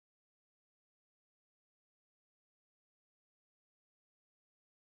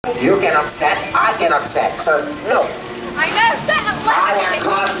You get upset, I get upset. So, no. I know that. I have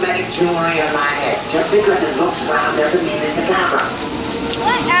cosmetic jewelry on my head. Just because it looks round doesn't mean it's a camera.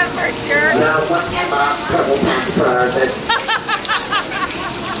 Whatever, sure. No, whatever. Purple pants person.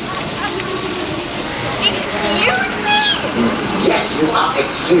 Excuse me? Yes, you are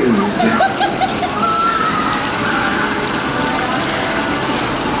excused.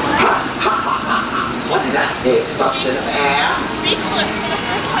 What is that? The expulsion of air? Speechless for the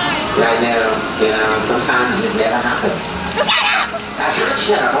first time. I know, sometimes it never happens.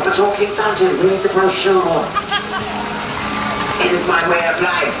 Shut up, I'm a talking fountain. Read the brochure. It is my way of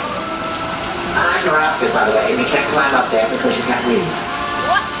life. I like your outfit, by the way, and you can't climb up there because you can't read.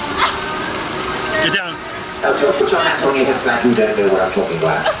 What? Get down. Oh, don't put your hands on your hips like you don't know what I'm talking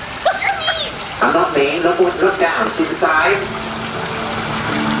about. You're mean. I'm not mean. Look down. See the side?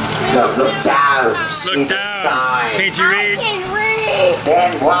 No, look down. See Look the down. side. Can't you I read? can read.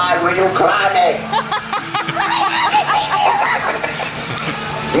 Then why were you climbing?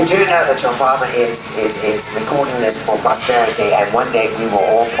 You do know that your father is recording this for posterity, and one day we will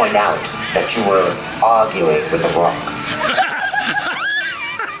all point out that you were arguing with the rock.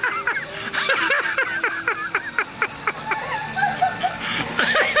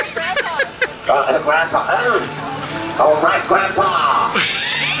 Grandpa. Oh, all right, Grandpa.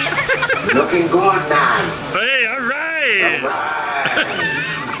 Looking good, man. Hey, all right. All right.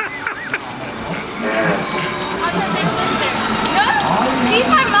 Yes. I'm her big sister. No, she's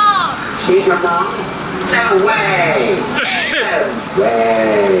my mom. She's your mom? No way. No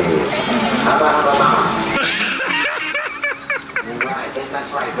way. How about her mom? Right, yes, that's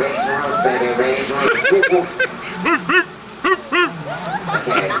right. Raise the roof, baby. Raise the roof.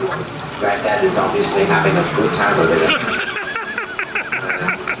 Okay. Granddad is obviously having a good time over there.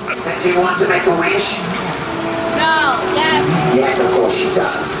 Do you want to make a wish? No, yes. Yes, of course she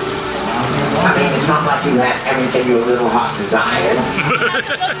does. I mean, it's not like you have everything your little heart desires. Give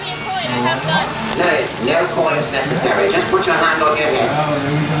me a coin. I have none. No coins necessary. Just put your hand on your head.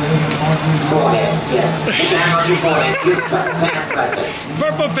 Forehead, yes. Put your hand on your forehead. You purple pants person.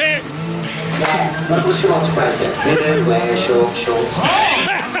 Purple pants. Yes, purple shorts person. You wear shorts.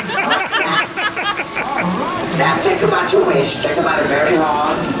 Now think about your wish. Think about it very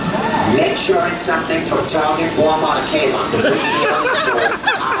hard. Make sure it's something from Target, Walmart, or Kmart, because those are the only stores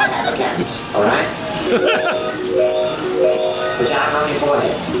I have accounts. All right? Put your hand on your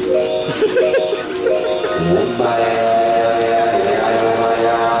forehead.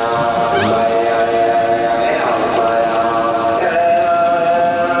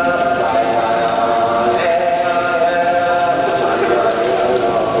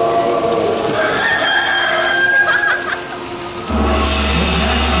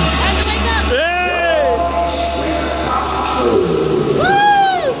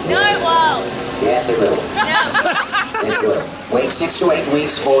 Wait 6 to 8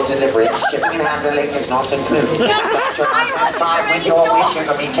 weeks for delivery. Shipping and handling is not included. If you're not satisfied with your wish, you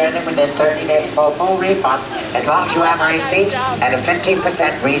can return it within 30 days for a full refund, as long as you have a receipt and a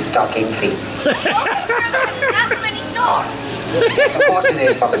 15% restocking fee. Yes, of course it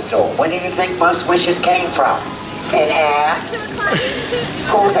is from a store. Where do you think most wishes came from? Thin air? Of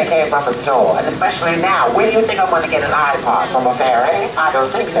course they came from a store, and especially now. Where do you think I'm going to get an iPod? From a fairy? I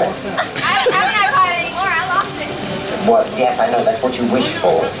don't think so. I don't have an iPod anymore. I lost it. Well, yes, I know, that's what you wished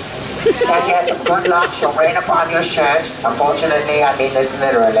for. 10 years of good luck shall rain upon your shirt. Unfortunately, I mean this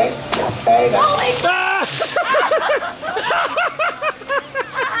literally. There you go.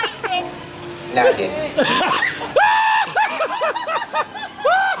 No, I didn't.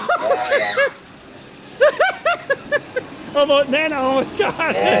 Yeah. Oh, but Nana almost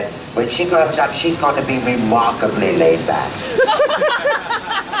got it. Yes, when she grows up, she's going to be remarkably laid back.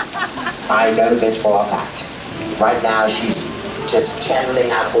 I know this for a fact. Right now, she's just channeling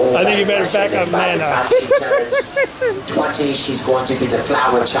out all I think you better aggression, back up, and by the Nana. time she turns 20, she's going to be the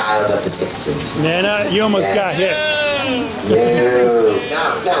flower child of the 60s. Nana, you almost Yes. got hit.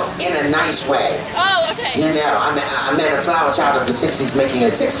 No, in a nice way. Oh, okay. You know, I meant a flower child of the 60s making a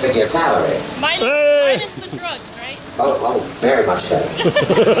 6-figure salary. Minus the drugs, right? Oh, very much so.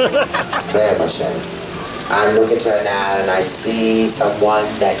 Very much so. I look at her now and I see someone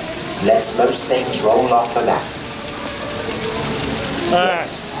that lets most things roll off her back.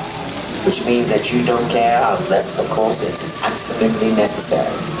 Yes. Which means that you don't care unless, of course, it is absolutely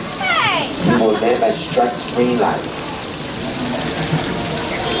necessary. Hey! You will live a stress-free life.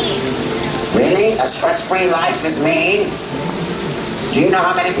 Really? A stress-free life is mean? Do you know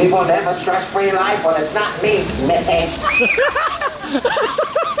how many people live a stress-free life? Well, it's not me, missy.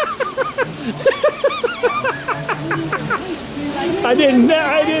 I I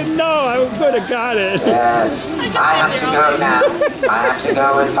didn't know. I could have got it. Yes. I have to go now. I have to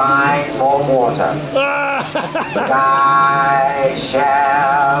go and find more water. But I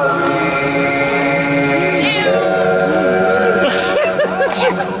shall return.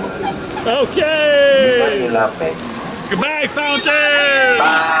 Okay. You love me. Goodbye, Fountain.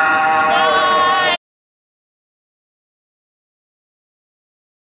 Bye.